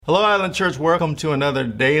Hello, Island Church. Welcome to another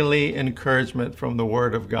daily encouragement from the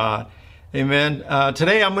Word of God. Amen.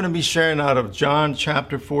 Today I'm going to be sharing out of John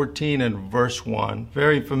chapter 14 and verse 1.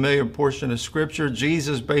 Very familiar portion of Scripture.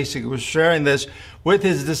 Jesus basically was sharing this with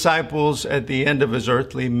his disciples at the end of his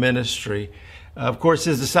earthly ministry. Of course,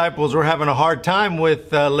 his disciples were having a hard time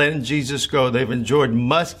with letting Jesus go. They've enjoyed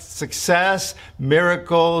much success,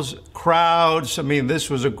 miracles, crowds. This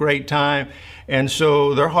was a great time. And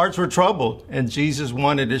so their hearts were troubled, and Jesus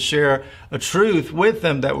wanted to share a truth with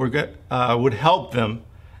them that would help them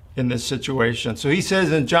in this situation. So he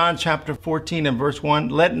says in John chapter 14 and verse 1,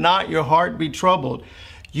 "Let not your heart be troubled.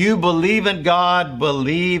 You believe in God,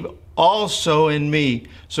 believe also in me."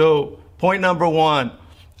 So point number one,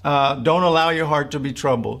 don't allow your heart to be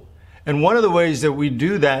troubled. And one of the ways that we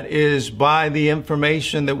do that is by the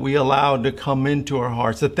information that we allow to come into our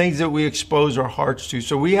hearts, the things that we expose our hearts to.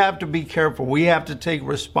 So we have to be careful. We have to take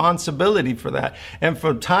responsibility for that. And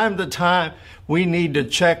from time to time, we need to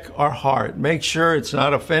check our heart. Make sure it's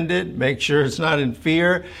not offended. Make sure it's not in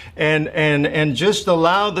fear. And just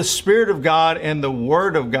allow the Spirit of God and the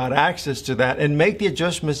Word of God access to that and make the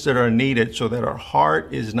adjustments that are needed so that our heart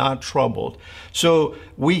is not troubled. So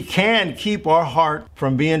we can keep our heart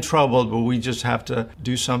from being troubled, but we just have to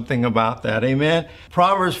do something about that. Amen.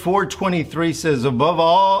 Proverbs 4:23 says, "Above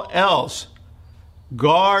all else,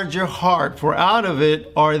 guard your heart, for out of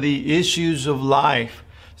it are the issues of life."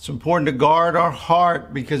 It's important to guard our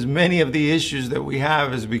heart because many of the issues that we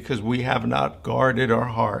have is because we have not guarded our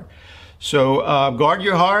heart. So guard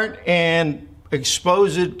your heart and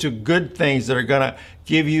expose it to good things that are going to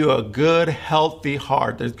give you a good, healthy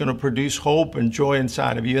heart that's going to produce hope and joy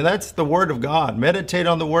inside of you. And that's the Word of God. Meditate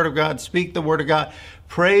on the Word of God. Speak the Word of God.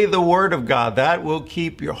 Pray the Word of God. That will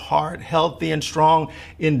keep your heart healthy and strong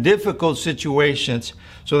in difficult situations.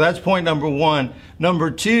 So that's point number one. Number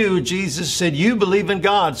two, Jesus said, you believe in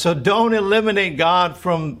God. So don't eliminate God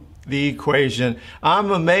from the equation.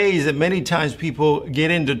 I'm amazed that many times people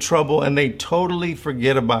get into trouble and they totally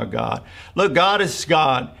forget about God. Look, God is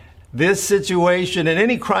God. This situation and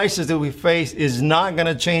any crisis that we face is not going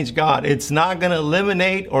to change God. It's not going to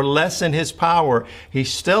eliminate or lessen his power.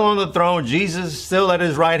 He's still on the throne. Jesus is still at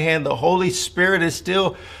his right hand. The Holy Spirit is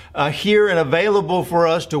still here and available for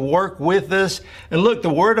us to work with us. And look, the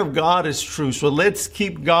Word of God is true. So let's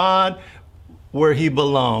keep God where he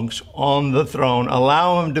belongs, on the throne.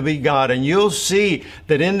 Allow him to be God. And you'll see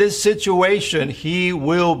that in this situation, he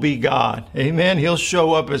will be God. Amen. He'll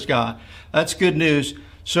show up as God. That's good news.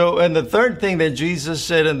 So, and the third thing that Jesus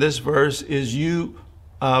said in this verse is you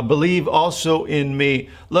believe also in me.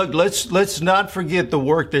 Look, let's not forget the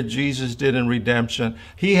work that Jesus did in redemption.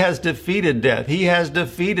 He has defeated death. He has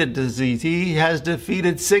defeated disease. He has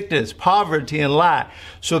defeated sickness, poverty, and lack.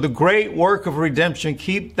 So the great work of redemption,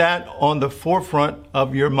 keep that on the forefront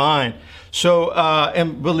of your mind. So,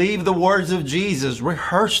 and believe the words of Jesus.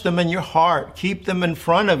 Rehearse them in your heart. Keep them in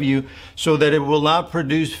front of you so that it will not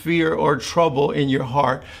produce fear or trouble in your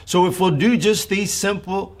heart. So if we'll do just these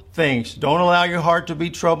simple things, don't allow your heart to be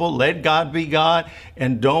troubled. Let God be God.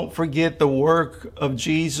 And don't forget the work of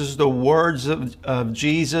Jesus, the words of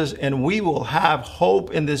Jesus. And we will have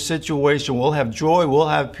hope in this situation. We'll have joy. We'll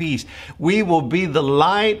have peace. We will be the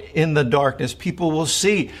light in the darkness. People will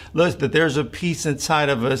see, look, that there's a peace inside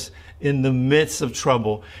of us in the midst of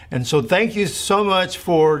trouble. And so thank you so much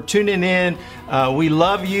for tuning in. We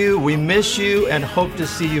love you. We miss you and hope to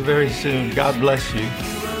see you very soon. God bless you.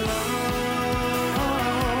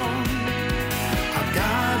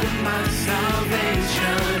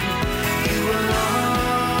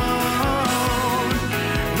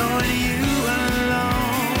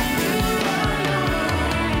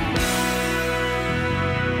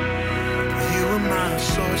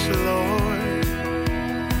 Source, Lord,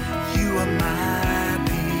 you are my